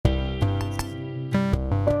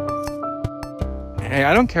Hey,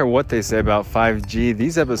 I don't care what they say about 5G.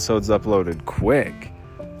 These episodes uploaded quick.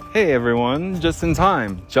 Hey everyone, just in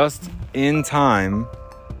time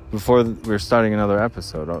before we're starting another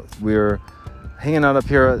episode. We're hanging out up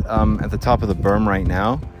here at the top of the berm right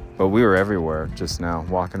now, but we were everywhere just now,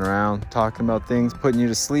 walking around, talking about things, putting you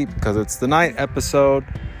to sleep because it's the night episode.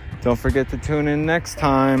 Don't forget to tune in next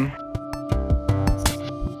time.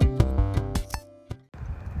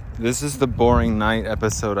 This is the boring night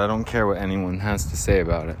episode. I don't care what anyone has to say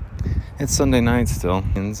about it. It's Sunday night still.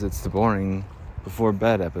 It's the boring before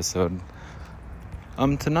bed episode.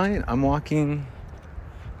 Tonight I'm walking.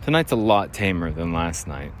 Tonight's a lot tamer than last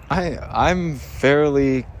night. I'm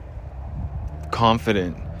fairly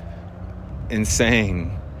confident in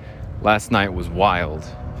saying last night was wild.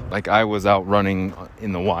 Like I was out running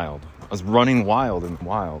in the wild. I was running wild in the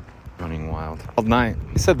wild. Running wild. All night.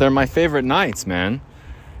 I said they're my favorite nights, man.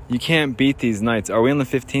 You can't beat these nights. Are we on the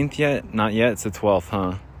 15th yet? Not yet. It's the 12th,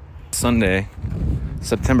 huh? Sunday,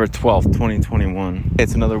 September 12th, 2021.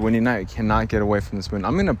 It's another windy night. I cannot get away from this wind.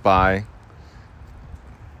 I'm gonna buy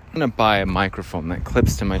a microphone that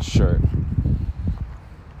clips to my shirt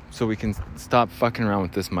so we can stop fucking around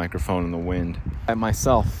with this microphone in the wind.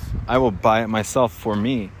 I will buy it myself for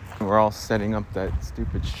me. We're all setting up that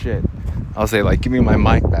stupid shit. I'll say, like, give me my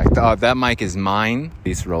mic back. Oh, that mic is mine.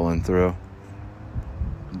 He's rolling through.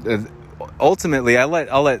 Ultimately, I'll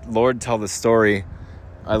let Lord tell the story.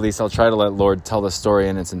 At least I'll try to let Lord tell the story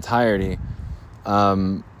in its entirety.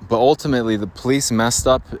 But ultimately, the police messed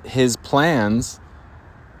up his plans,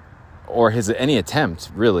 or any attempt,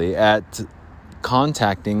 really, at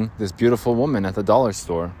contacting this beautiful woman at the dollar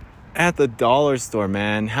store. At the dollar store,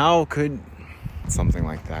 man. How could something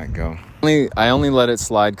like that go? I only let it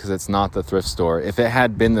slide because it's not the thrift store. If it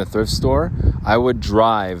had been the thrift store, I would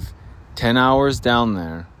drive 10 hours down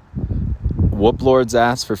there, whoop Lord's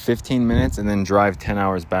ass for 15 minutes, and then drive 10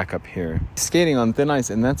 hours back up here. Skating on thin ice,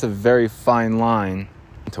 and that's a very fine line.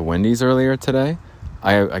 To Wendy's earlier today,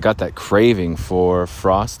 I got that craving for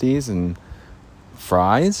Frosties and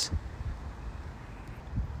fries.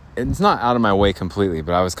 It's not out of my way completely,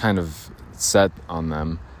 but I was kind of set on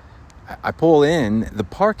them. I pull in the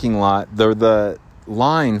parking lot. The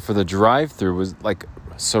line for the drive-thru was like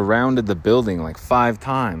surrounded the building like 5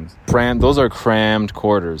 times. Those are crammed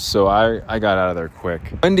quarters, so I got out of there quick.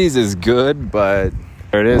 Wendy's is good, but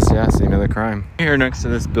there it is. Yeah, scene of the crime. Here next to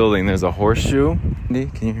this building, there's a horseshoe.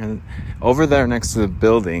 Can you hear that? Over there next to the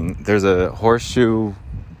building, there's a horseshoe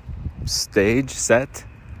stage set.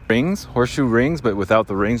 Horseshoe rings, but without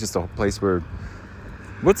the rings, just a place where...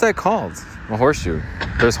 What's that called? A horseshoe.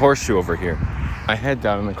 There's horseshoe over here. My head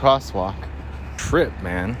down in the crosswalk.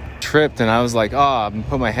 Tripped, and I was like, I'm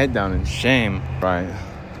put my head down in shame. Right.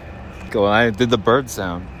 And I did the bird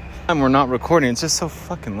sound. And we're not recording. It's just so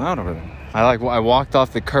fucking loud over there. I walked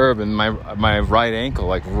off the curb, and my right ankle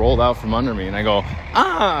like rolled out from under me, and I go,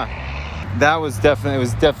 It was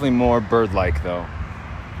definitely more bird-like though.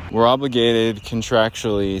 We're obligated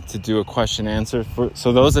contractually to do a question answer.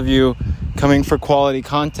 So those of you coming for quality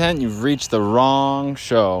content, you've reached the wrong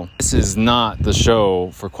show. This is not the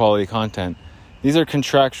show for quality content. These are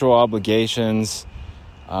contractual obligations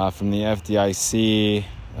from the FDIC,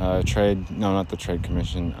 not the Trade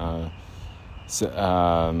Commission, of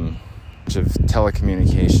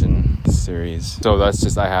telecommunication series. So that's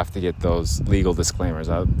just, I have to get those legal disclaimers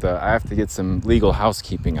out. I have to get some legal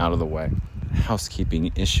housekeeping out of the way.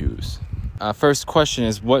 Housekeeping issues. First question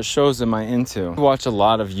is, what shows am I into? I watch a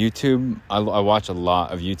lot of YouTube. I watch a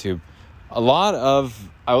lot of YouTube. I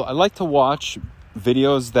like to watch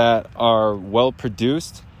videos that are well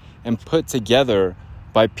produced and put together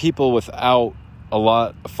by people without a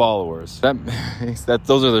lot of followers.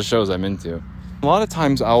 Those are the shows I'm into. A lot of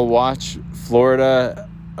times I'll watch Florida.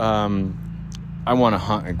 I want to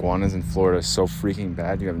hunt iguanas in Florida so freaking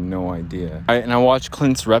bad, you have no idea. And I watch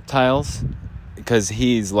Clint's Reptiles because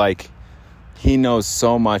he knows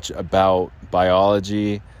so much about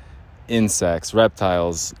biology, insects,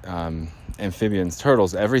 reptiles, amphibians,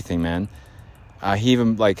 turtles, everything, man.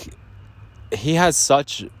 He has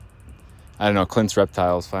such, I don't know, Clint's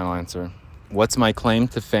Reptiles, final answer. What's my claim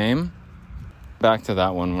to fame? Back to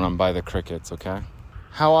that one when I'm by the crickets, okay?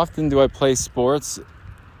 How often do I play sports?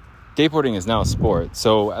 Skateboarding is now a sport,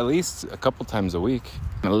 so at least a couple times a week.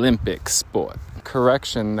 An Olympic sport.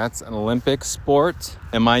 Correction, that's an Olympic sport.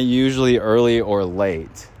 Am I usually early or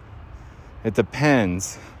late? It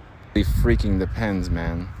depends. It freaking depends,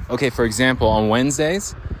 man. Okay, for example, on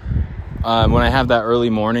Wednesdays, when I have that early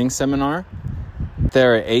morning seminar,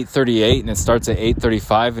 there at 8:38 and it starts at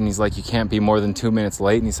 8:35, and he's like, you can't be more than 2 minutes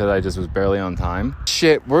late, and he said I just was barely on time.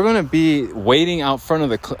 Shit, we're gonna be waiting out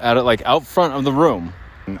front of out front of the room,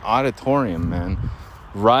 an auditorium, man,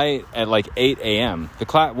 right at like 8 a.m. The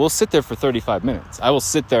class, we'll sit there for 35 minutes. I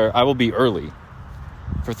will be early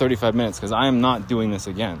for 35 minutes because I am not doing this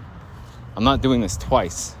again. I'm not doing this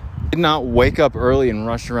twice. I did not wake up early and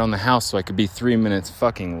rush around the house so I could be 3 minutes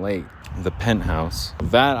fucking late. The penthouse.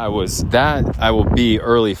 That I will be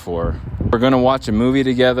early for. We're gonna watch a movie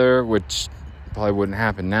together, which probably wouldn't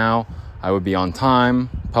happen now. I would be on time,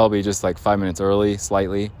 probably just like 5 minutes early,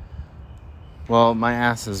 slightly. Well, my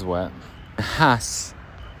ass is wet. My Hass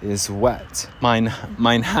is wet. Mine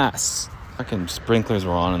Hass. Fucking sprinklers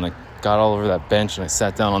were on and like got all over that bench, and I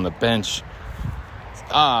sat down on the bench.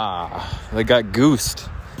 They got goosed.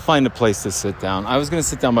 Find a place to sit down. I was gonna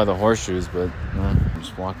sit down by the horseshoes, but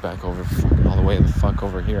just walk back over all the way the fuck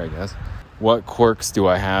over here, I guess. What quirks do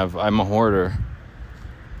I have? I'm a hoarder.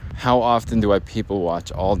 How often do I people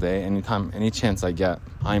watch? All day, anytime, any chance I get.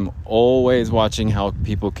 I'm always watching how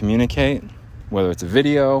people communicate, whether it's a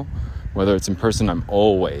video, whether it's in person. I'm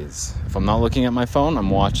always, if I'm not looking at my phone, I'm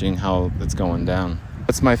watching how it's going down.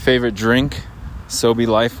 What's my favorite drink? Sobe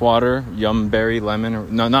Life Water, Yum Berry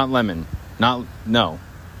Lemon, no, not lemon,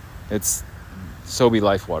 it's Sobe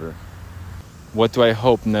Life Water. What do I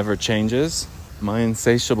hope never changes? My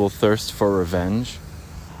insatiable thirst for revenge.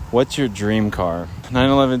 What's your dream car?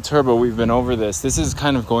 911 Turbo, we've been over this. This is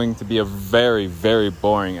kind of going to be a very, very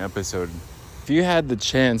boring episode. If you had the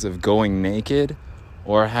chance of going naked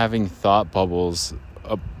or having thought bubbles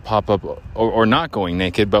pop up, or not going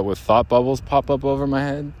naked, but with thought bubbles pop up over my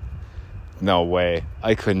head, no way.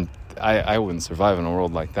 I wouldn't survive in a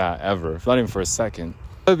world like that ever, not even for a second.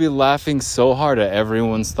 I would be laughing so hard at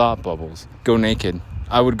everyone's thought bubbles. Go naked.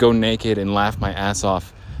 I would go naked and laugh my ass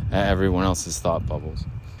off at everyone else's thought bubbles.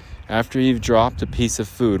 After you've dropped a piece of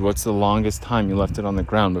food, what's the longest time you left it on the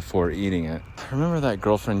ground before eating it? Remember that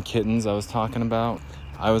girlfriend kittens I was talking about?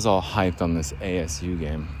 I was all hyped on this ASU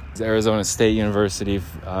game. It's Arizona State University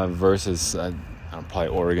versus probably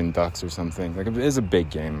Oregon Ducks or something. Like, it is a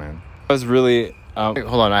big game, man. I was really... hold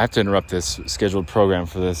on, I have to interrupt this scheduled program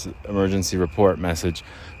for this emergency report message.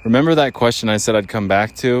 Remember that question I said I'd come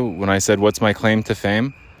back to when I said, what's my claim to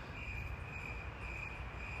fame?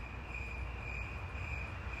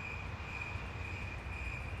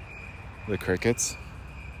 The crickets.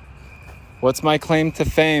 What's my claim to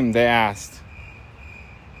fame, they asked.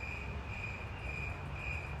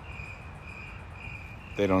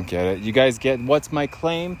 They don't get it. You guys get what's my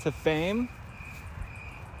claim to fame?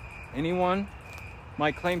 Anyone?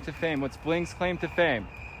 My claim to fame. What's Blink's claim to fame?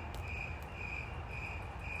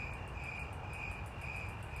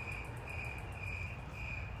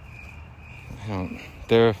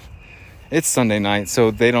 It's Sunday night,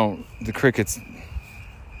 so the crickets.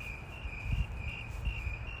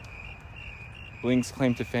 Blink's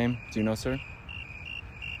claim to fame. Do you know, sir?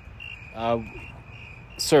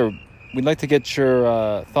 Sir, we'd like to get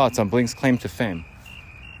your thoughts on Blink's claim to fame.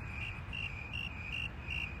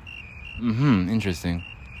 Interesting.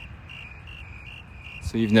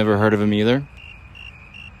 So you've never heard of him either?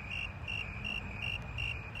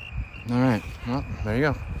 All right. Well, there you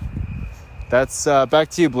go. That's back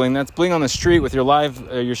to you, Bling. That's Bling on the street with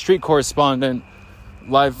your street correspondent,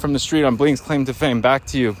 live from the street on Bling's claim to fame. Back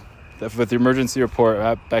to you with the emergency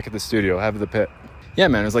report back at the studio. Have the pit. Yeah,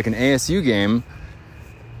 man. It was like an ASU game.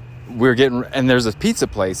 And there's a pizza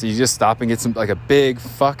place. So you just stop and get like a big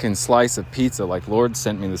fucking slice of pizza like Lord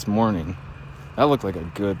sent me this morning. That looked like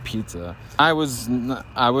a good pizza. I was not,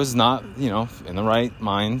 in the right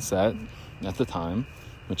mindset at the time,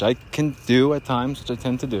 which I can do at times, which I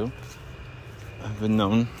tend to do. I've been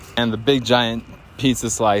known. And the big giant pizza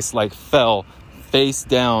slice like fell face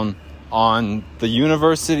down on the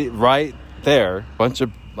university right there. Bunch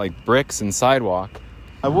of like bricks and sidewalk.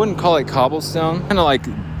 I wouldn't call it cobblestone. Kind of like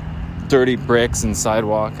dirty bricks and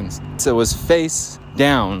sidewalk, and so it was face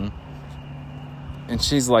down. And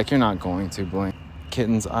she's like, you're not going to, Blink.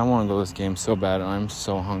 Kittens, I want to go to this game so bad, and I'm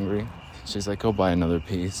so hungry. She's like, go buy another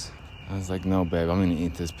piece. I was like, no, babe, I'm gonna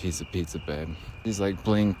eat this piece of pizza, babe. She's like,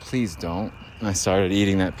 Blink, please don't. And I started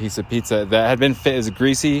eating that piece of pizza that had been it was a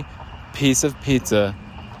greasy piece of pizza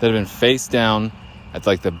that had been face down at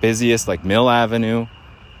like the busiest, like Mill Avenue,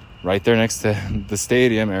 right there next to the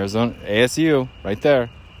stadium, Arizona ASU, right there.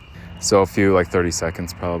 So a few, like 30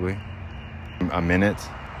 seconds probably, a minute.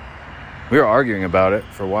 We were arguing about it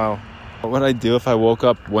for a while. What would I do if I woke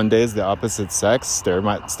up one day as the opposite sex, stare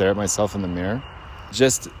at myself in the mirror?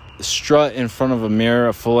 Just strut in front of a mirror,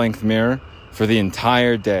 a full-length mirror, for the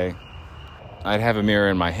entire day. I'd have a mirror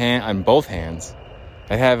in my hand, on both hands,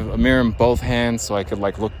 I'd have a mirror in both hands so I could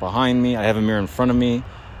like look behind me. I'd have a mirror in front of me,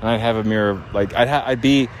 and I'd have a mirror like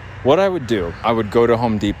what I would do. I would go to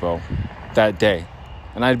Home Depot that day,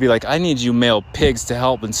 and I'd be like, I need you male pigs to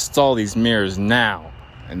help install these mirrors now.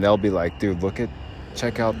 And they'll be like, dude,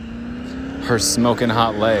 check out her smoking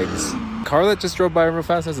hot legs. Car that just drove by real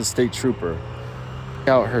fast has a state trooper. Check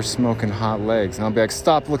out her smoking hot legs. And I'll be like,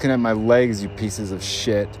 stop looking at my legs, you pieces of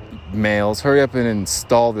shit. Males, hurry up and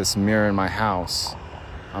install this mirror in my house.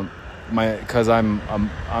 Because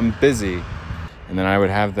I'm busy. And then I would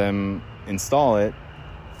have them install it,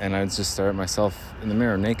 and I'd just stare at myself in the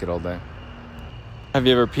mirror naked all day. Have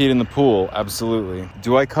you ever peed in the pool? Absolutely.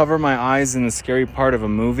 Do I cover my eyes in the scary part of a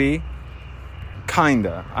movie?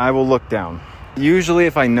 Kinda. I will look down. Usually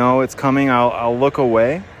if I know it's coming, I'll look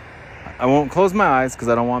away. I won't close my eyes because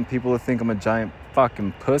I don't want people to think I'm a giant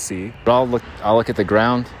fucking pussy. But I'll look at the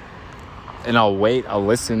ground, and I'll wait. I'll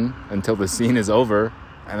listen until the scene is over.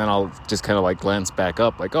 And then I'll just kind of like glance back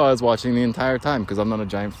up like, oh, I was watching the entire time because I'm not a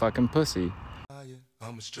giant fucking pussy.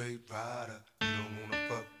 I'm a straight rider. You don't wanna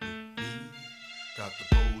fuck with me. Got the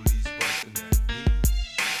police busting at me,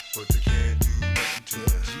 but they can't do nothing to me.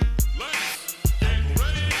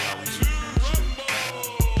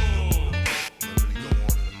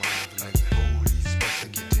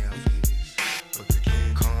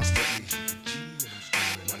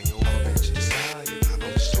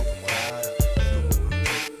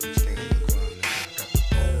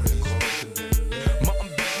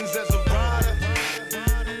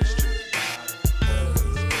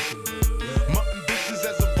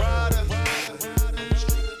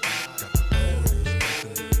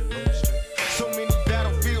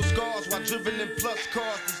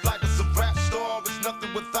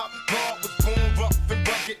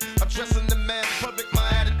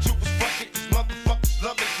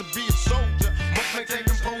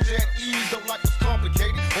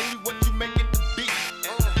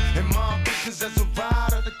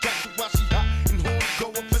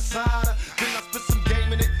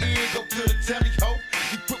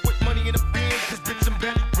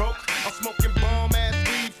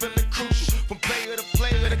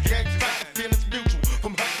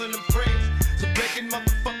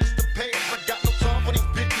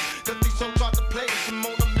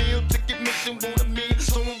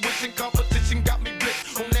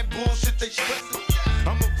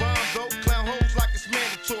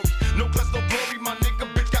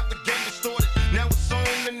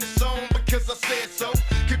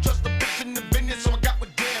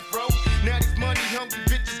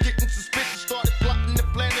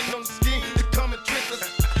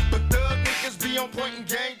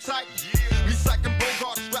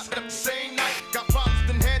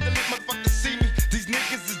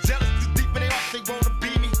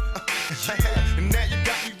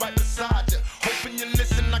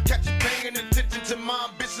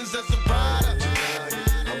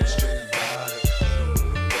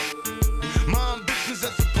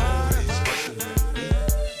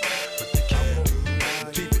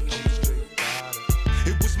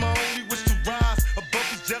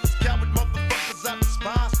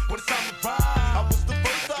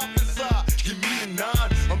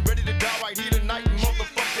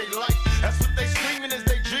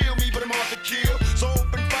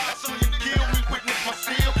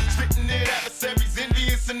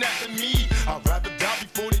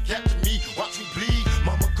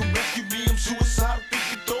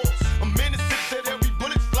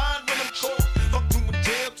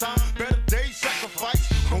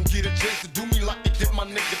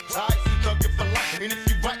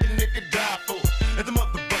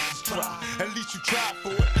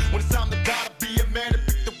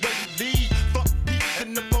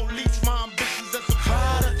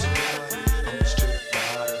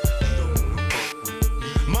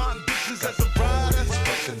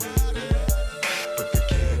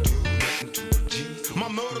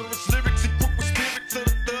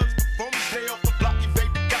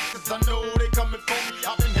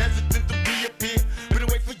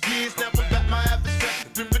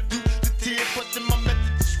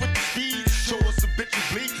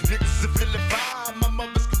 Niggas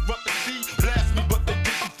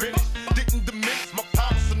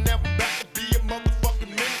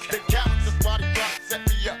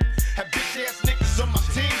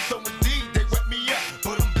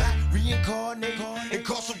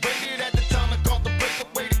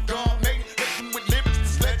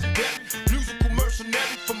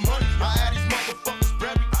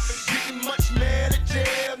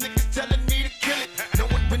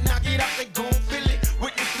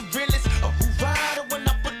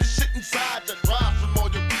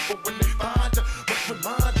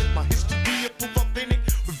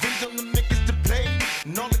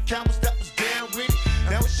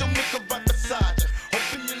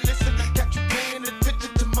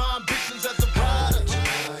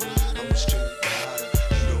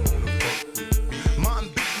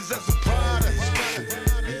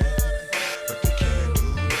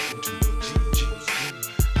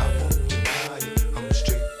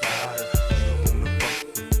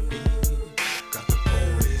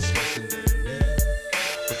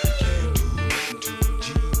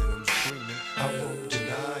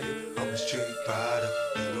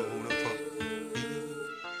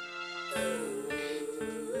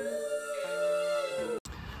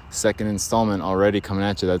Second installment already coming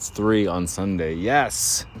at you. That's 3 on Sunday.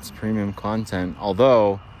 Yes, it's premium content.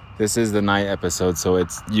 Although this is the night episode, so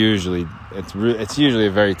it's usually a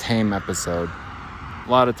very tame episode.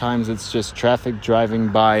 A lot of times it's just traffic driving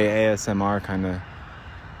by, ASMR kind of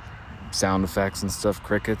sound effects and stuff.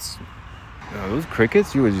 Crickets. Those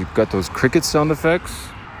crickets? You got those cricket sound effects?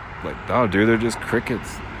 Like, oh, dude, they're just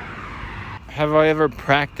crickets. Have I ever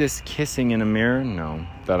practiced kissing in a mirror? No,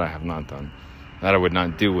 that I have not done. That I would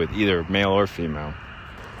not do with either male or female.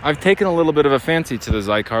 I've taken a little bit of a fancy to the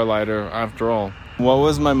Zycar lighter after all. What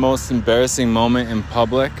was my most embarrassing moment in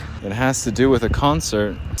public? It has to do with a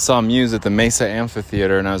concert. I saw Muse at the Mesa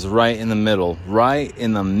Amphitheater, and I was right in the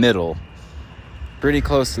middle. Pretty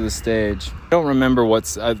close to the stage. I don't remember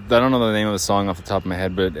I don't know the name of the song off the top of my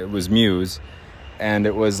head, but it was Muse. And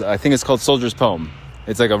I think it's called Soldier's Poem.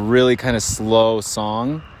 It's like a really kind of slow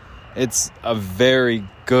song. It's a very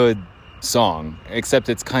good song, except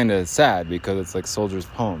it's kind of sad because it's like Soldier's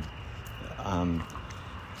Poem.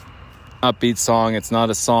 Upbeat song. It's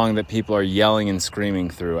not a song that people are yelling and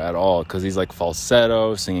screaming through at all, because he's like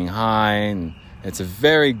falsetto, singing high, and it's a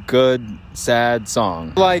very good, sad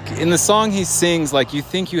song. Like in the song he sings, like, you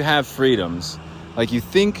think you have freedoms, like you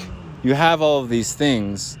think you have all of these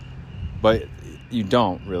things, but you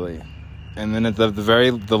don't really. And then at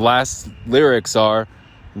the last lyrics are,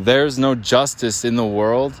 there's no justice in the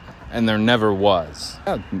world, and there never was.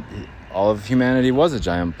 Yeah, all of humanity was a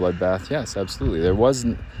giant bloodbath. Yes, absolutely.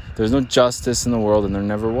 There's no justice in the world, and there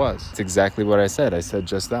never was. It's exactly what I said. I said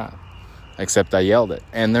just that. Except I yelled it.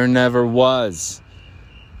 And there never was.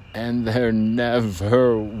 And there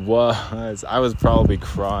never was. I was probably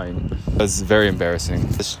crying. It was very embarrassing.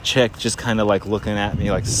 This chick just kind of like looking at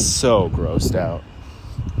me like so grossed out.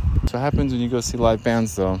 That's what happens when you go see live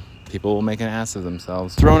bands, though. People will make an ass of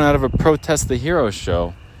themselves. Thrown out of a Protest the Hero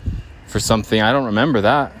show for something. I don't remember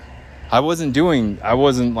that. I wasn't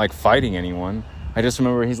like fighting anyone. I just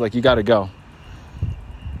remember he's like, you gotta go.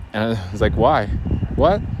 And I was like, why?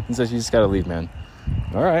 What? He says, you just gotta leave, man.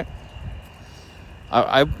 All right.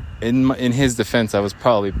 In his defense, I was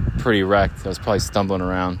probably pretty wrecked. I was probably stumbling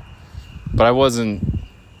around. But I wasn't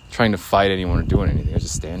trying to fight anyone or doing anything. I was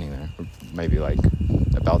just standing there. Or maybe like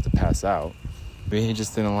about to pass out. Maybe he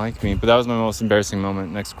just didn't like me. But that was my most embarrassing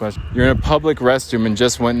moment. Next question. You're in a public restroom and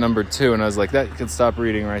just went number 2. And I was like, that, you could stop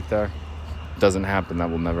reading right there. Doesn't happen. That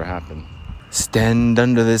will never happen. Stand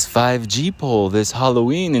under this 5G pole this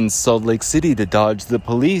Halloween in Salt Lake City to dodge the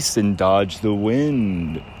police and dodge the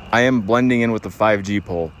wind. I am blending in with the 5G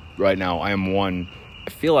pole right now. I am one. I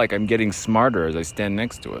feel like I'm getting smarter as I stand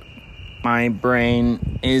next to it. My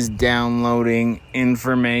brain is downloading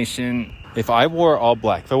information. If I wore all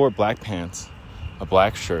black, if I wore black pants, a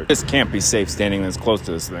black shirt, this can't be safe standing this close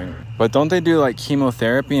to this thing. But don't they do like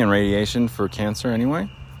chemotherapy and radiation for cancer anyway?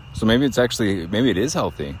 So maybe it is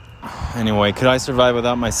healthy. Anyway, could I survive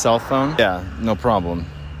without my cell phone? Yeah, no problem.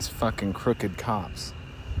 It's fucking crooked cops.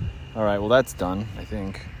 All right, well, that's done, I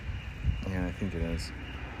think. Yeah, I think it is.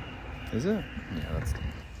 Is it? Yeah, that's done.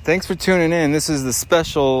 Thanks for tuning in. This is the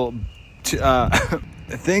special...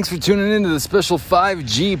 thanks for tuning in to the special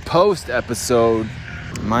 5G post episode.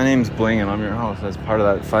 My name's Bling, and I'm your host. As part of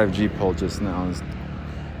that 5G poll just now, is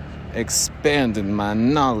expanding my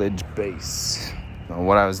knowledge base.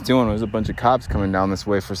 What I was doing was a bunch of cops coming down this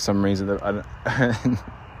way for some reason.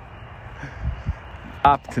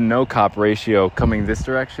 Cop to no cop ratio coming this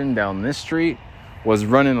direction down this street was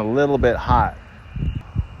running a little bit hot.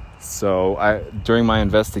 So during my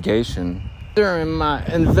investigative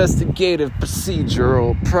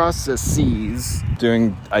procedural processes,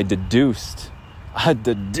 I deduced.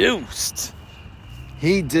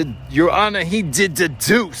 Your Honor, he did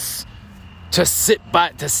deduce to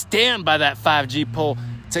stand by that 5G pole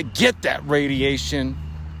to get that radiation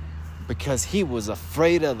because he was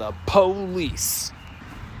afraid of the police.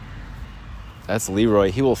 That's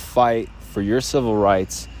Leroy. He will fight for your civil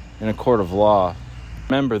rights in a court of law.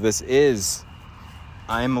 Remember,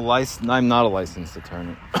 I'm not a licensed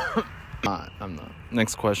attorney. I'm not.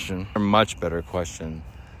 Next question. A much better question.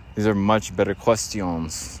 These are much better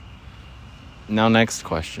questions. Now, next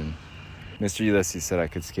question. Mr. Ulysses said I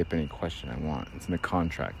could skip any question I want. It's in the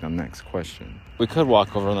contract. Now, next question. We could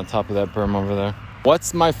walk over on the top of that berm over there.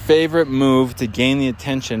 What's my favorite move to gain the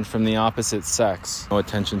attention from the opposite sex? No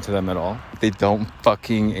attention to them at all. They don't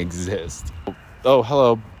fucking exist. Oh,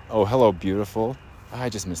 hello. Oh, hello, beautiful. I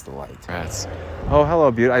just missed the light. Rats. Oh, hello,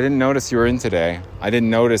 beautiful. I didn't notice you were in today. I didn't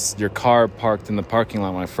notice your car parked in the parking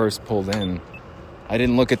lot when I first pulled in. I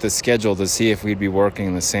didn't look at the schedule to see if we'd be working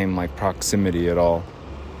in the same proximity at all.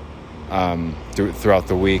 Throughout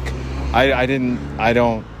the week.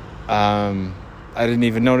 I didn't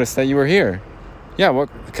even notice that you were here. Yeah, what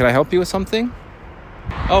could I help you with something?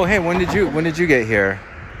 Oh, hey, when did you get here?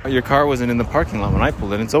 Your car wasn't in the parking lot when I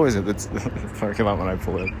pulled in. It's always in the parking lot when I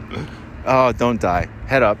pull in. Oh, don't die.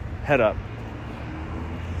 Head up.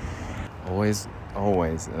 Always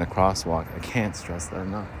in a crosswalk. I can't stress that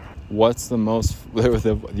enough. What's the most...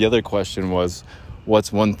 The other question was,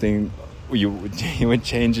 what's one thing you would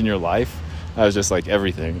change in your life? I was just like,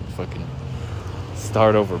 everything. Fucking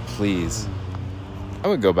start over, please. I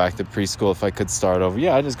would go back to preschool if I could start over.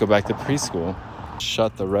 Yeah, I'd just go back to preschool.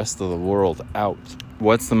 Shut the rest of the world out.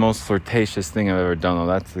 What's the most flirtatious thing I've ever done? Oh,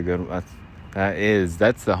 that's the good...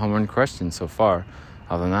 That's the home run question so far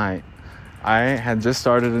of the night. I had just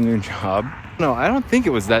started a new job. No, I don't think it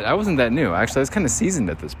was that. I wasn't that new. Actually, I was kind of seasoned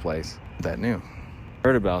at this place. That new.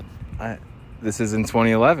 Heard about... This is in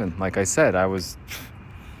 2011. Like I said, I was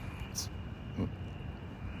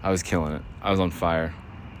killing it. I was on fire.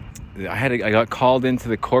 I got called into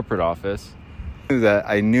the corporate office.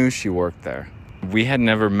 I knew she worked there. We had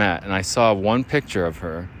never met, and I saw one picture of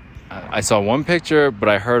her. I saw one picture, but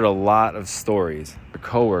I heard a lot of stories. A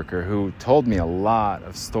coworker who told me a lot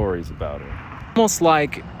of stories about her. Almost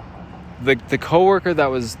like the coworker that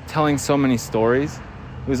was telling so many stories,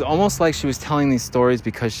 it was almost like she was telling these stories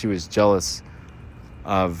because she was jealous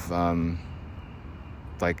of,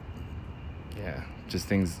 just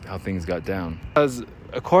how things got down. Because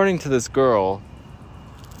according to this girl,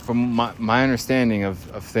 from my understanding of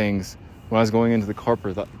things, when I was going into the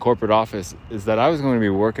corporate office, is that I was going to be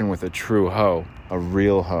working with a true hoe, a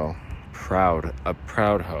real hoe, a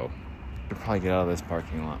proud hoe. I'd probably get out of this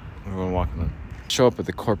parking lot. Everyone walking in. Show up at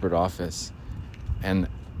the corporate office, and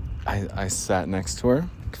I sat next to her.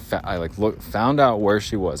 I found out where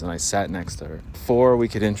she was, and I sat next to her. Before we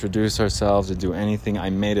could introduce ourselves or do anything, I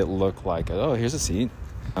made it look like, oh, here's a seat.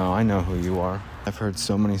 Oh, I know who you are. I've heard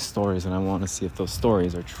so many stories, and I want to see if those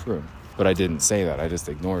stories are true. But I didn't say that. I just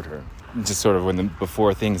ignored her. Just sort of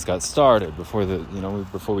before things got started, before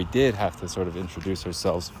we did have to sort of introduce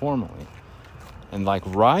ourselves formally. And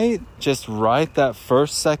right that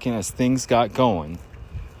first second as things got going,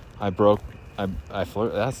 I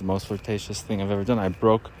that's the most flirtatious thing I've ever done. I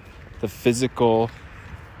broke the physical,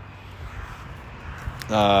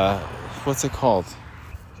 what's it called?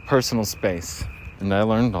 Personal space. And I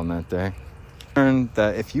learned on that day.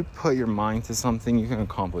 That if you put your mind to something, you can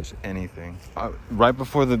accomplish anything. Right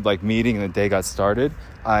before the meeting and the day got started,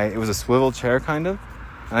 it was a swivel chair kind of,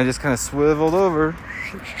 and I just kind of swiveled over,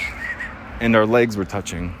 and our legs were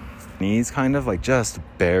touching, knees kind of just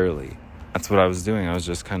barely. That's what I was doing. I was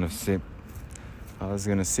just kind of I was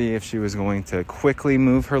gonna see if she was going to quickly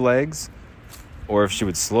move her legs, or if she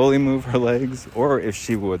would slowly move her legs, or if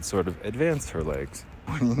she would sort of advance her legs.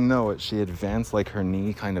 When you know it, she advanced her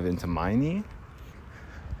knee kind of into my knee.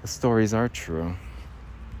 The stories are true.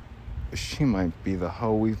 She might be the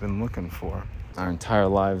hoe we've been looking for our entire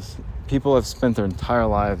lives. People have spent their entire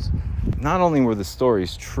lives. Not only were the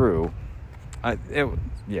stories true, we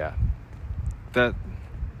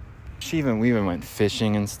even went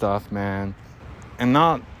fishing and stuff, man. And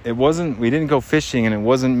we didn't go fishing, and it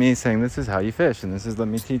wasn't me saying, this is how you fish, and let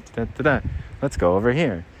me teach that. Let's go over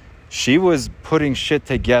here. She was putting shit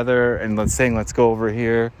together and saying, let's go over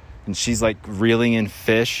here. And she's reeling in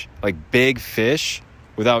fish, big fish,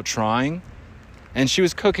 without trying. And she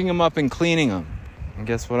was cooking them up and cleaning them. And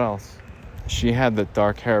guess what else? She had the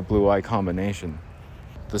dark hair, blue eye combination.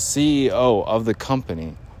 The CEO of the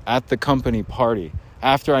company, at the company party,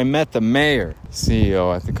 after I met the mayor,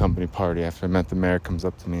 CEO at the company party, after I met the mayor, comes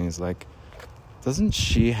up to me and he's like, doesn't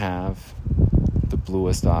she have the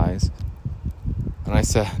bluest eyes? And I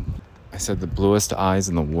said, the bluest eyes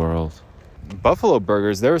in the world. Buffalo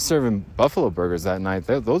burgers, they were serving buffalo burgers that night.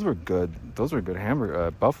 Those were good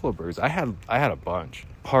hamburger buffalo burgers. I had a bunch.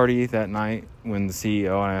 Party that night when the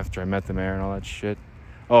CEO, and after I met the mayor and all that shit.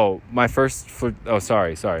 Oh,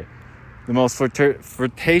 sorry. The most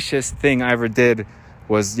flirtatious thing I ever did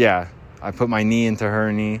was, I put my knee into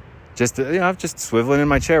her knee. Just swiveling in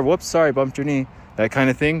my chair. Whoops, sorry, bumped your knee. That kind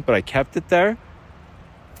of thing. But I kept it there.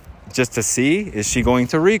 Just to see, is she going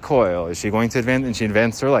to recoil? Is she going to advance? And she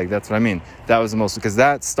advanced her leg. That's what I mean. That was the most, because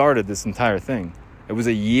that started this entire thing. It was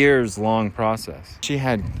a years-long process. She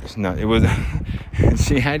had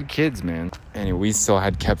kids, man. Anyway, we still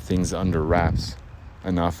had kept things under wraps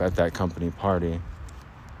enough at that company party.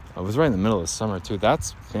 I was right in the middle of summer, too. I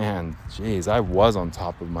was on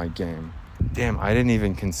top of my game. Damn, I didn't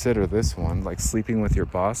even consider this one, sleeping with your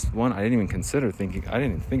boss one. I didn't even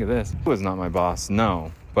think of this. It was not my boss,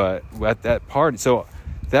 no. But at that party, so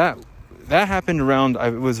that happened around,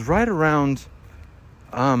 it was right around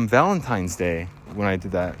Valentine's Day when I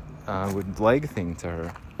did that. leg thing to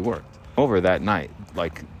her. It worked. Over that night,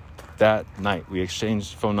 like that night, we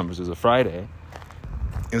exchanged phone numbers. It was a Friday.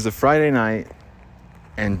 It was a Friday night,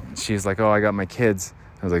 and she's like, oh, I got my kids.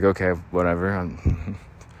 I was like, okay, whatever.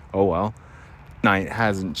 Oh, well. Night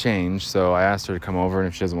hasn't changed, so I asked her to come over, and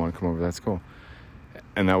if she doesn't want to come over, that's cool.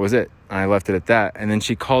 And that was it. And I left it at that. And then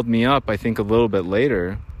she called me up, I think a little bit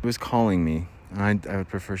later. She was calling me. And I would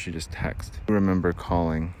prefer she just text. I remember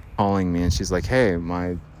calling me, and she's like, hey,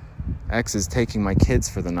 my ex is taking my kids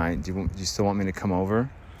for the night. Do you still want me to come over?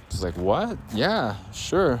 I was like, what? Yeah,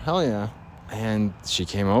 sure, hell yeah. And she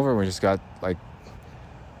came over. We just got like,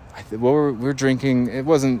 we were drinking. It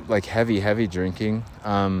wasn't like heavy drinking.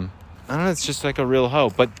 I don't know. It's just like a real hoe.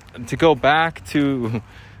 But to go back to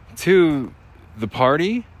the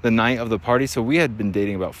party, the night of the party. So we had been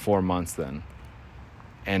dating about 4 months then.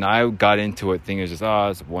 And I got into it thinking it was just,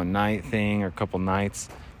 it's a one night thing or a couple nights.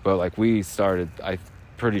 But like I'm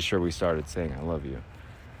pretty sure we started saying I love you.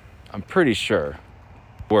 I'm pretty sure.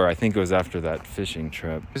 I think it was after that fishing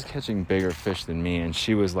trip. She was catching bigger fish than me, and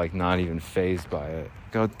she was like not even fazed by it.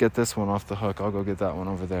 Go get this one off the hook. I'll go get that one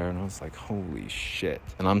over there. And I was like, holy shit.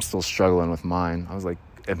 And I'm still struggling with mine. I was like,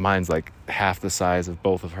 mine's like half the size of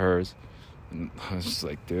both of hers. And I was just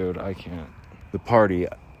like, dude, I can't. The party,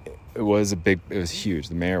 it was huge.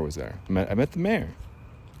 The mayor was there. I met the mayor.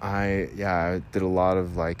 I did a lot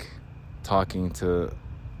of like talking to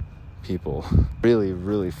people. Really,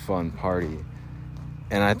 really fun party.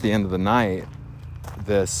 And at the end of the night,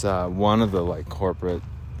 this one of the like corporate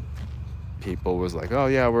people was like, oh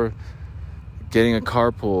yeah, we're getting a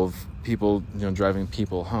carpool of people, driving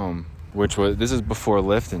people home. This is before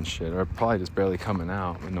Lyft and shit, or probably just barely coming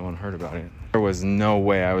out, but no one heard about it. There was no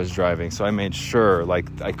way I was driving, so I made sure, like,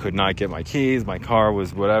 I could not get my keys, my car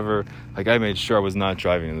was whatever. Like, I made sure I was not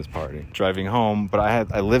driving to this party. Driving home, but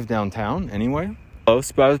I lived downtown anyway.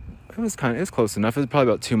 Close, but it was close enough. It was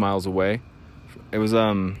probably about 2 miles away. It was,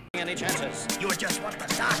 Any chances? You just want the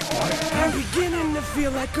stock. I'm beginning to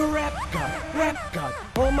feel like a rap god.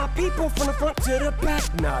 All my people from the front to the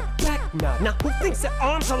back nod. Now who thinks their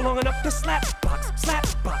arms are long enough to slap box?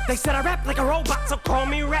 They said I rap like a robot, so call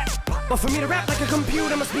me rap bot. But for me to rap like a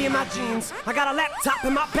computer must be in my genes. I got a laptop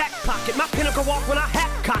in my back pocket, my pinnacle walk when I hat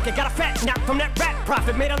cock it. Got a fat nap from that rat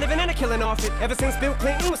profit, made a living and a killing off it. Ever since Bill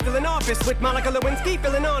Clinton was still in office, with Monica Lewinsky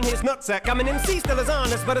filling on his nutsack. I'm an MC, still as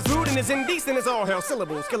honest, but as rude and as indecent as all hell.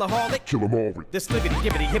 Syllables, killaholic, kill 'em all. This libbity,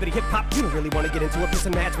 gibbity, hibbity, hip hop. You don't really want to get into a piss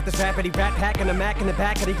and match with this rappity rap pack and a Mac in the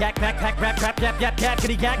back of the yak backpack rap yap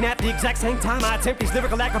kitty yak nap. The exact same time I attempt these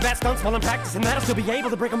lyrical acrobat stunts while I'm practicing that, I'll still be able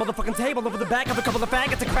to break a motherfucking table over the back of a couple of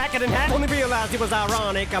faggots and crack it in half. Only realized it was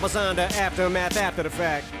ironic. I was under aftermath after the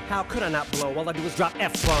fact. How could I not blow? All I do is drop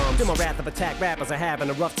F-bombs. To my wrath of attack, rappers are having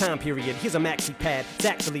a rough time period. Here's a maxi pad. It's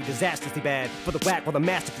actually disastrously bad for the whack while the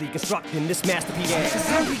masterfully constructing this masterpiece.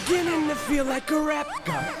 Cause I'm beginning to feel like a rap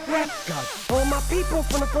god. All my people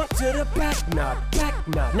from the front to the back nod.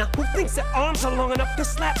 Now who thinks their arms are long enough to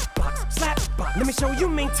slap box? Let me show you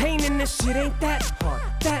maintaining this shit ain't that hard.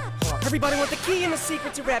 Everybody want the key and the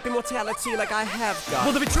secret to rap immortality like I have got.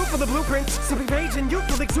 Will there be truth for the blueprints? Simply rage and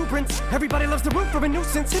youthful exuberance. Everybody loves to root for a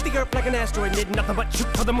nuisance. Hit the earth like an asteroid, did nothing but shoot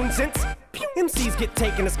for the moon since. MCs get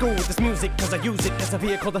taken to school with this music, cause I use it as a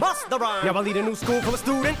vehicle to bust the rhyme. Now I lead a new school full of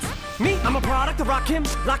students. Me, I'm a product of Rakim,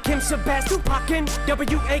 Shabazz, Tupac,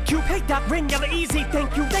 WAQ, hey Doc, Rin, Yella Easy,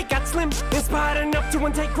 thank you, they got slim. Inspired enough to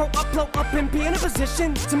one day grow up, blow up, and be in a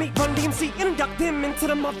position to meet Run DMC and induct them into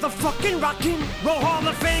the motherfucking Rockin' Roll Hall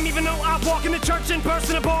of Fame. Even though I walk in the church in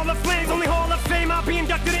person, a ball of flames. Only Hall of Fame I'll be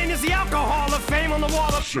inducted in is the Alcohol of Fame on the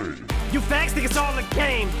wall of shame. You fags think it's all a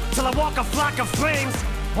game, till I walk a flock of flames.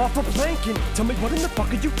 Off for planking, tell me what in the fuck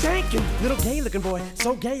are you thinking? Little gay looking boy,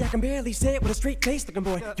 so gay I can barely say it with a straight face looking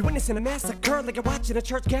boy. You witnessing a massacre like you're watching a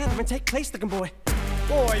church gathering take place looking boy.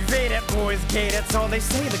 Boy, they that boy's gay, that's all they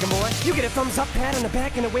say looking boy. You get a thumbs up, pat on the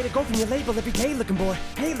back, and a way to go from your label every day looking boy.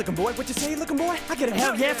 Hey looking boy, what you say looking boy? I get a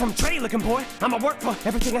hell yeah from Trey looking boy. I'ma work for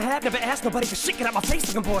everything I have, never ask nobody for shit, get out my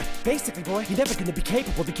face looking boy. Basically boy, you're never gonna be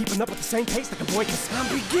capable of keeping up with the same pace looking boy, cause I'm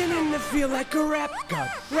beginning to feel like a rap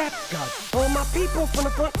god. All my people from the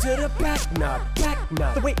front to the back nod.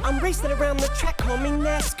 The way I'm racing around the track, call me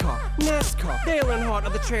NASCAR. Dale Earnhardt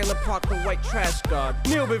of the trailer park, the white trash god.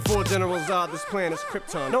 Kneel before General Zod, this planet's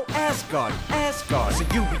Krypton. No Asgard. So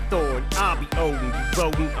you be Thor, I'll be Odin. You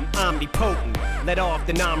rodent, I'm omnipotent. Let off,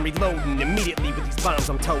 then I'm reloading. Immediately with these bombs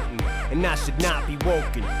I'm toting. And I should not be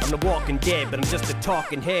woken. I'm the walking dead, but I'm just a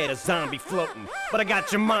talking head, a zombie floating. But I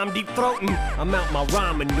got your mom deep throating. I'm out my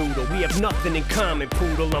ramen noodle. We have nothing in common,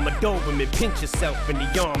 poodle. I'm a Doberman. Pinch yourself in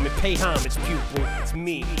the arm and pay homage, pupil. It's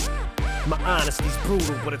me. My honesty's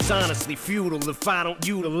brutal, but it's honestly futile if I don't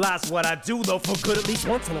utilize what I do, though, for good at least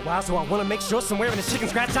once in a while. So I wanna make sure somewhere in this chicken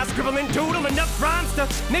scratch I scribble and doodle enough rhymes to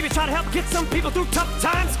maybe try to help get some people through tough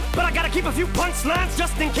times. But I gotta keep a few punchlines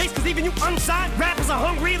just in case, cause even you unsigned rappers are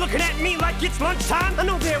hungry, looking at me like it's lunchtime. I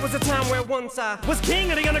know there was a time where once I was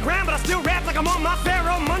king of the underground, but I still rap like I'm on my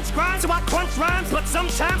Pharaoh munch grind. So I crunch rhymes, but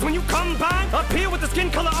sometimes when you combine up here with the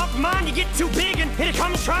skin color of mine, you get too big and here it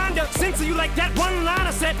comes trying to censor you like that one line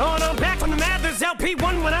I said. Oh, no, back from the Mathers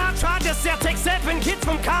LP1 when I tried to sell. Take 7 kids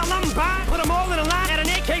from Columbine, put them all in a line at an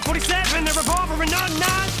AK-47, a revolver, and a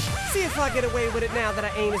 9. See if I get away with it now that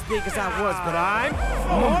I ain't as big as I was, but I'm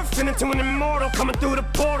morphing into an immortal coming through the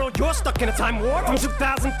portal. You're stuck in a time warp from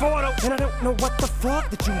 2004, though, and I don't know what the fuck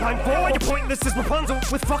that you mind for. You're pointless as Rapunzel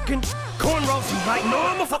with fucking cornrows. You like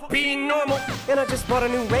normal, fuck being normal. And I just bought a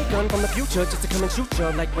new ray gun from the future just to come and shoot you,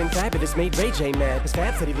 like when Fabulous made Ray J mad. His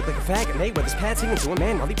Fab said he looked like a faggot, and they were his pads singing to a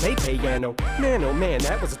man while he played piano. Man, oh man,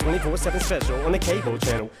 that was a 24/7 special on the cable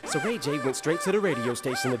channel. So Ray J went straight to the radio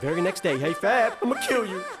station the very next day. Hey Fab, I'ma kill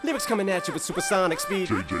you. Lyrics coming at you with supersonic speed.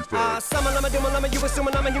 Summer, lama, you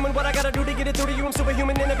assuming I'm a human. What I gotta do to get it through to you? I'm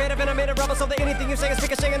superhuman, innovative, and I made a rubber so that anything you say is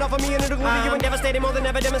ricocheting off of me and it'll glue to you and devastating more than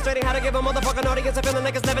ever, demonstrating how to give a motherfucking audience a feeling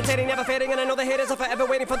like it's levitating, never fading. And I know the haters are forever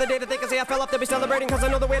waiting for the day that they can say I fell off to be celebrating, cause I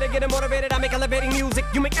know the way to get them motivated. I make elevating music,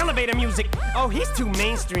 you make elevator music. Oh, he's too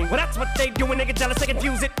mainstream. Well, that's what they do when they get jealous, they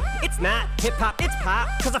confuse it. It's not hip-hop, it's pop,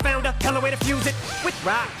 cause I found a hella way to fuse it. With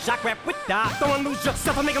rock, shock rap, with dot. Don't lose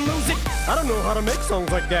yourself and make them lose it. I don't know how to make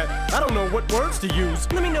songs like that. I don't know what words to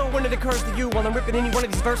use. Let me know when it occurs to you while I'm ripping any one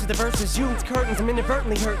of these verses. The verses you, it's curtains, I'm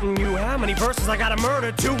inadvertently hurting you. How many verses I gotta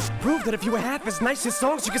murder to prove that if you were half as nice as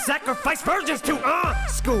songs you could sacrifice virgins to?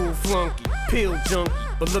 School flunky, pill junkie,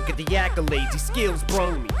 but look at the accolades, these skills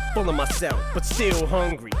brung me. Full of myself, but still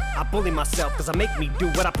hungry. I bully myself cause I make me do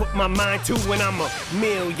what I put my mind to when I'm a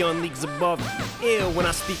million leagues above you. Ill when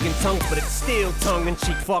I speak in tongues, but it's still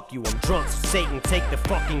tongue-in-cheek. Fuck you, I'm drunk, so Satan take the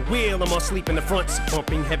fucking wheel. I'm asleep in the front seat,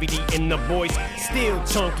 pumping heavy D in the voice. Still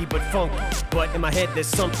chunky but funky, but in my head there's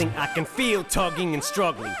something I can feel tugging and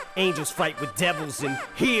struggling. Angels fight with devils and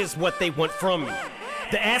here's what they want from me.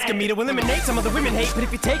 They're asking me to eliminate some of the women hate, but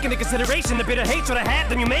if you take into consideration the bitter hatred I have,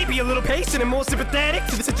 then you may be a little patient and more sympathetic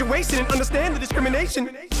to the situation and understand the discrimination.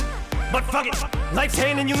 But fuck it, life's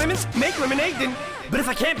handing you lemons, make lemonade then. But if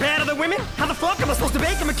I can't battle the women, how the fuck am I supposed to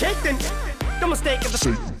bake them a cake then? No mistake, it's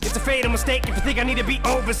a fatal mistake if you think I need to be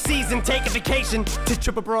overseas and take a vacation to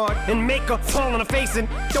trip abroad and make a fall on a face. And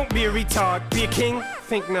don't be a retard, be a king,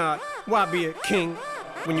 think not. Why be a king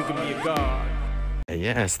when you can be a god?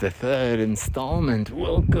 Yes, the third installment.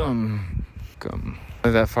 Welcome.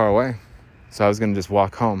 Not that far away. So I was going to just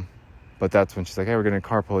walk home. But that's when she's like, hey, we're going to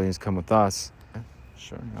carpool. You just come with us. Yeah,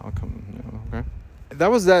 sure, I'll come. Yeah, okay. That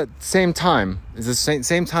was that same time. It's the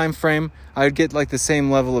same time frame. I would get like the same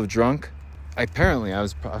level of drunk. Apparently, I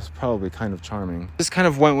was probably kind of charming. Just kind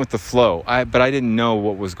of went with the flow. But I didn't know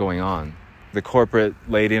what was going on. The corporate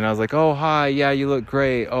lady, and I was like, oh, hi. Yeah, you look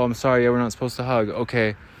great. Oh, I'm sorry. Yeah, we're not supposed to hug.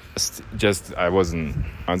 Okay. I wasn't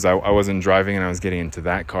driving, and I was getting into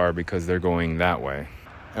that car because they're going that way.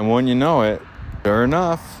 And when you know it, sure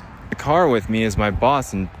enough, the car with me is my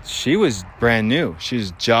boss, and she was brand new.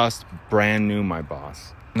 She's just brand new, my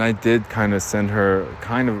boss. And I did kind of send her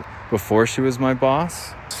kind of before she was my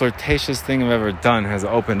boss. Flirtatious thing I've ever done has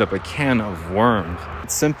opened up a can of worms.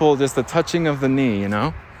 It's simple, just the touching of the knee, you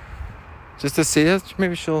know? Just to see it,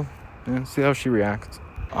 maybe she'll see how she reacts.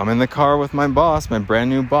 I'm in the car with my boss, my brand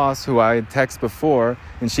new boss, who I had texted before,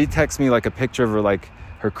 and she texted me like a picture of her, like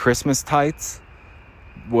her Christmas tights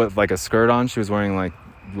with like a skirt on. She was wearing like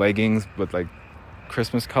leggings with like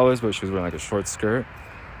Christmas colors, but she was wearing like a short skirt.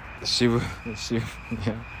 She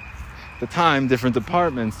yeah. The time, different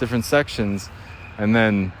departments, different sections, and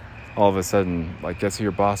then all of a sudden, like, guess who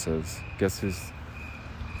your boss is? Guess who's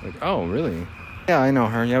like, oh, really? Yeah, I know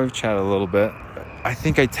her. Yeah, we've chatted a little bit. I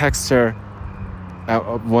think I text her at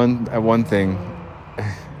one thing,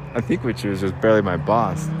 I think which was just barely my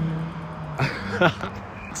boss.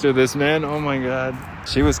 So this man, oh my God.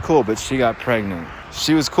 She was cool, but she got pregnant.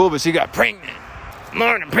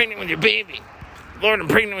 Lord, I'm pregnant with your baby. Lord, I'm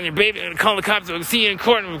pregnant with your baby. I'm going to call the cops. I'll see you in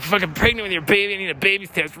court. I'm fucking pregnant with your baby. I need a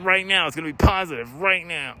baby's test right now. It's going to be positive right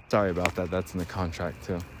now. Sorry about that. That's in the contract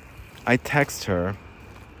too. I text her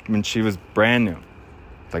when she was brand new.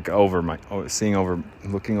 Like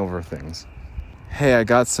looking over things. Hey, I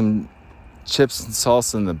got some chips and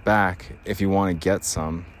salsa in the back if you want to get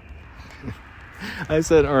some. I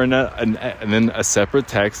said, and then a separate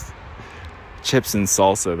text, chips and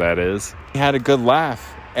salsa, that is. He had a good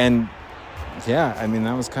laugh. And yeah, I mean,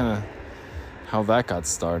 that was kind of how that got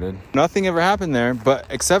started. Nothing ever happened there, but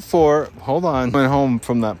except for, hold on, went home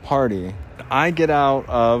from that party. I get out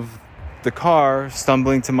of the car,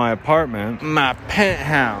 stumbling to my apartment, my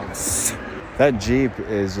penthouse. That Jeep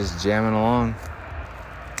is just jamming along.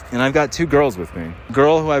 And I've got two girls with me. A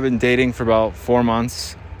girl who I've been dating for about 4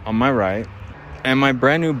 months on my right, and my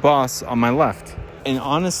brand new boss on my left. And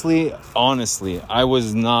honestly, I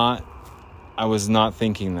was not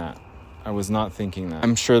thinking that.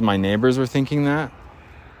 I'm sure my neighbors were thinking that.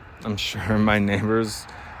 I'm sure my neighbors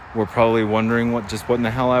were probably wondering what in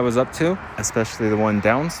the hell I was up to, especially the one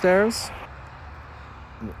downstairs.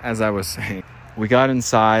 As I was saying, we got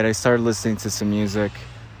inside, I started listening to some music,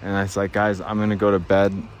 and I was like, guys, I'm gonna go to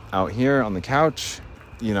bed out here on the couch.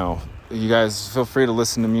 You know, you guys feel free to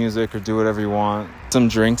listen to music or do whatever you want. Some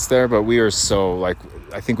drinks there, but we were so, like,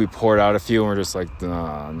 I think we poured out a few and we're just like,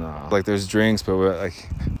 nah. Like, there's drinks, but we're like,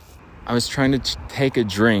 I was trying to take a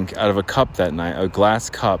drink out of a cup that night, a glass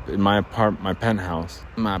cup in my penthouse.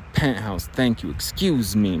 My penthouse, thank you,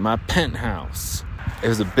 excuse me, my penthouse. It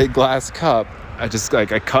was a big glass cup. I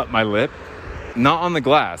cut my lip. Not on the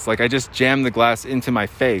glass, like I just jammed the glass into my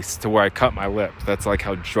face to where I cut my lip. That's like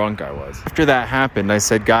how drunk I was. After that happened, I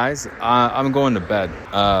said, guys, I'm going to bed.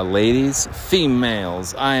 Ladies,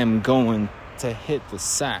 females, I am going to hit the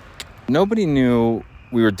sack. Nobody knew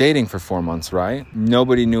we were dating for 4 months, right?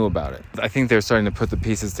 Nobody knew about it. I think they were starting to put the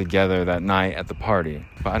pieces together that night at the party.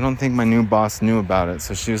 But I don't think my new boss knew about it,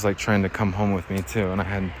 so she was like trying to come home with me too. And I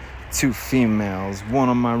had 2 females, one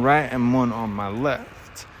on my right and one on my left.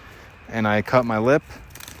 And I cut my lip,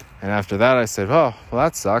 and after that I said, oh, well,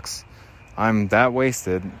 that sucks. I'm that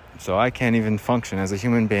wasted, so I can't even function as a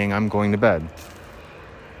human being. I'm going to bed.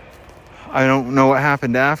 I don't know what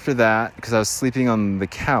happened after that, because I was sleeping on the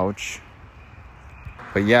couch.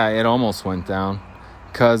 But yeah, it almost went down,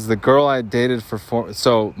 because the girl I dated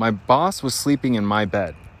so my boss was sleeping in my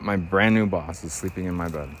bed. My brand new boss was sleeping in my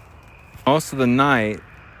bed. Most of the night,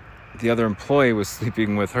 the other employee was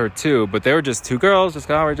sleeping with her too, but they were just 2 girls. We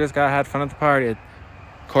had fun at the party.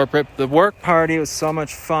 The work party. It was so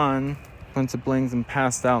much fun. Went to Blings and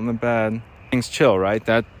passed out in the bed. Things chill, right?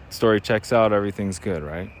 That story checks out. Everything's good,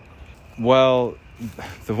 right? Well,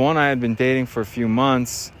 the one I had been dating for a few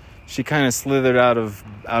months, she kind of slithered out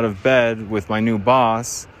of bed with my new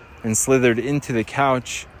boss and slithered into the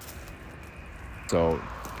couch. So,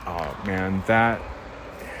 oh man,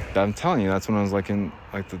 I'm telling you, that's when I was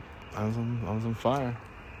I was on fire.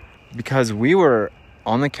 Because we were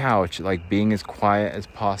on the couch, like, being as quiet as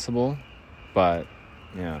possible. But,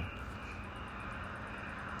 yeah.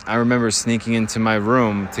 I remember sneaking into my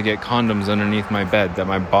room to get condoms underneath my bed that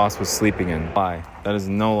my boss was sleeping in. Lie. That is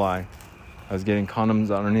no lie. I was getting condoms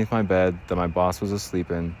underneath my bed that my boss was asleep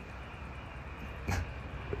in.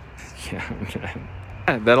 Yeah,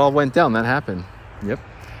 that all went down. That happened. Yep.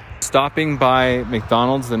 Stopping by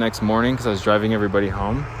McDonald's the next morning because I was driving everybody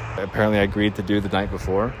home. Apparently I agreed to do the night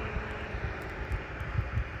before.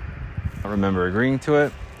 I remember agreeing to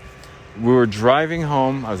it. We were driving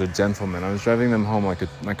home. I was a gentleman. I was driving them home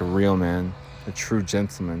like a real man, a true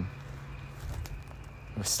gentleman.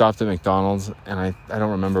 I stopped at McDonald's and I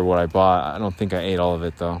don't remember what I bought. I don't think I ate all of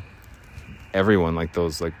it though. Everyone liked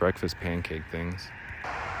those like breakfast pancake things.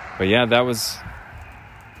 But yeah, that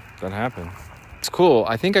happened. It's cool.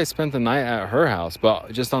 I think I spent the night at her house,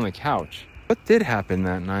 but just on the couch. What did happen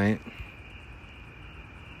that night?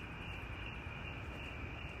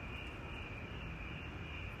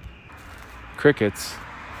 Crickets.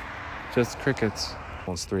 Just crickets.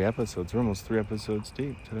 Almost 3 episodes. We're almost 3 episodes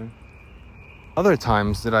deep today. Other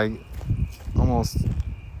times did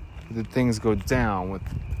things go down with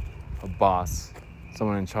a boss,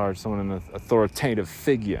 someone in charge, someone in an authoritative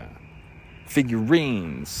figure.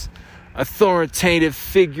 Authoritative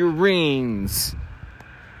figurines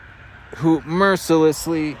who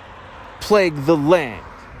mercilessly plague the land,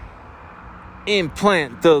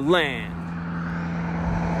 implant the land,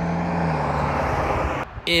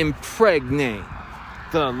 impregnate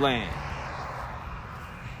the land.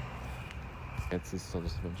 It's still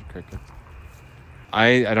just a bunch of crickets.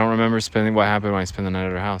 I don't remember what happened when I spent the night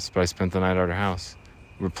at her house, but I spent the night at her house.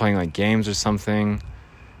 We were playing like games or something,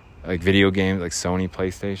 like video games, like Sony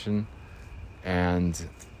PlayStation, and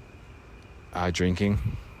drinking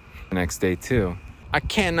the next day too. I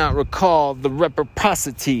cannot recall the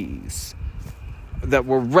reciprocities that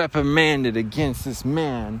were reprimanded against this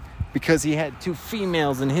man because he had 2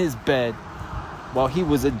 females in his bed while he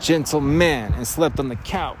was a gentleman and slept on the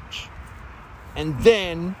couch. And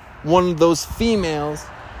then one of those females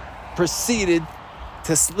proceeded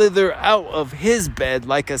to slither out of his bed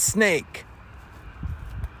like a snake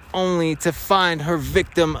only to find her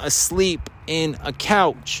victim asleep in a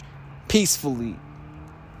couch, peacefully,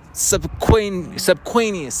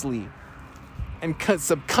 subcutaneously, and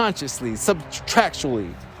subconsciously,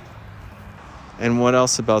 subtractually. And what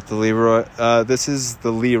else about the Leroy? This is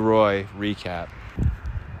the Leroy recap.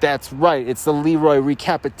 That's right, it's the Leroy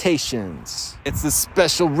Recapitations. It's the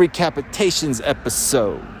special Recapitations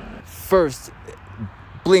episode. First,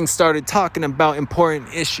 Bling started talking about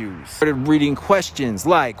important issues. Started reading questions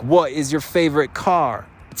like, what is your favorite car?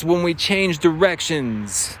 It's when we change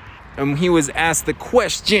directions. And he was asked the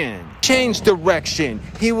question. Change direction.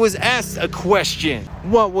 He was asked a question.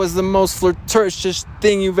 What was the most flirtatious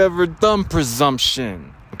thing you've ever done?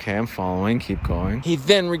 Presumption. Okay, I'm following. Keep going. He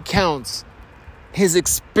then recounts his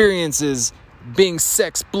experiences being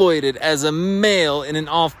sexploited as a male in an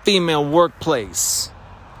all-female workplace.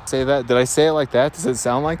 Say that? Did I say it like that? Does it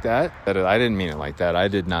sound like that? I didn't mean it like that. I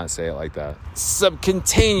did not say it like that.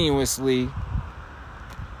 Subcutaneously,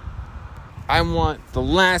 I want the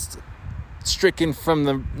last stricken from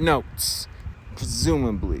the notes,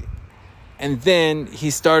 presumably. And then he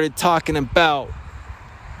started talking about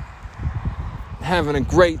having a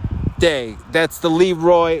great day. That's the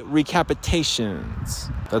Leroy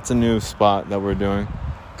Recapitations. That's a new spot that we're doing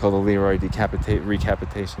called the Leroy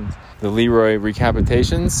Recapitations. The Leroy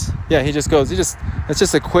Recapitations. Yeah, it's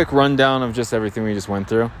just a quick rundown of just everything we just went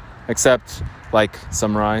through, except like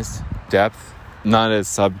summarized depth, not as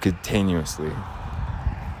subcutaneously.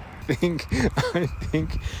 I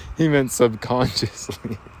think he meant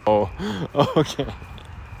subconsciously. Oh, okay.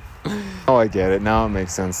 Oh, I get it. Now it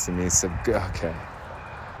makes sense to me. Okay.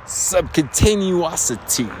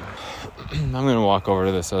 Subcutaneosity. I'm going to walk over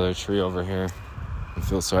to this other tree over here. I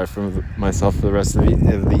feel sorry for myself for the rest of the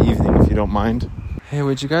evening, if you don't mind. Hey,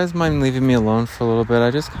 would you guys mind leaving me alone for a little bit?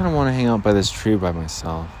 I just kind of want to hang out by this tree by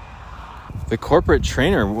myself. The corporate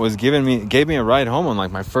trainer gave me a ride home on like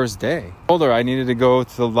my first day. I told her I needed to go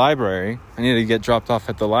to the library. I needed to get dropped off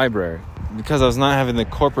at the library because I was not having the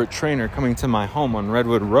corporate trainer coming to my home on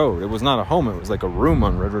Redwood Road. It was not a home. It was like a room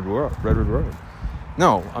on Redwood Road.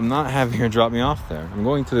 No, I'm not having her drop me off there. I'm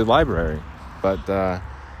going to the library. But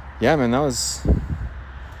yeah, man, I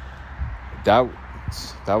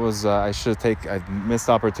missed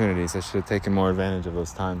opportunities. I should have taken more advantage of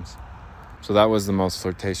those times. So that was the most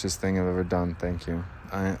flirtatious thing I've ever done. Thank you.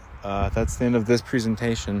 That's the end of this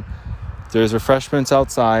presentation. There's refreshments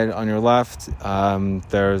outside on your left.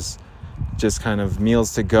 There's just kind of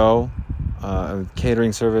meals to go. A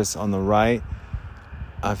catering service on the right.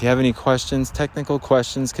 If you have any questions, technical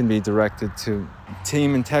questions can be directed to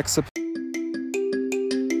team and tech support.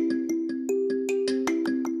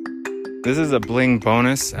 This is a Bling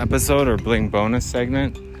bonus episode or Bling bonus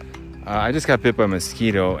segment. I just got bit by a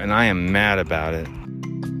mosquito and I am mad about it.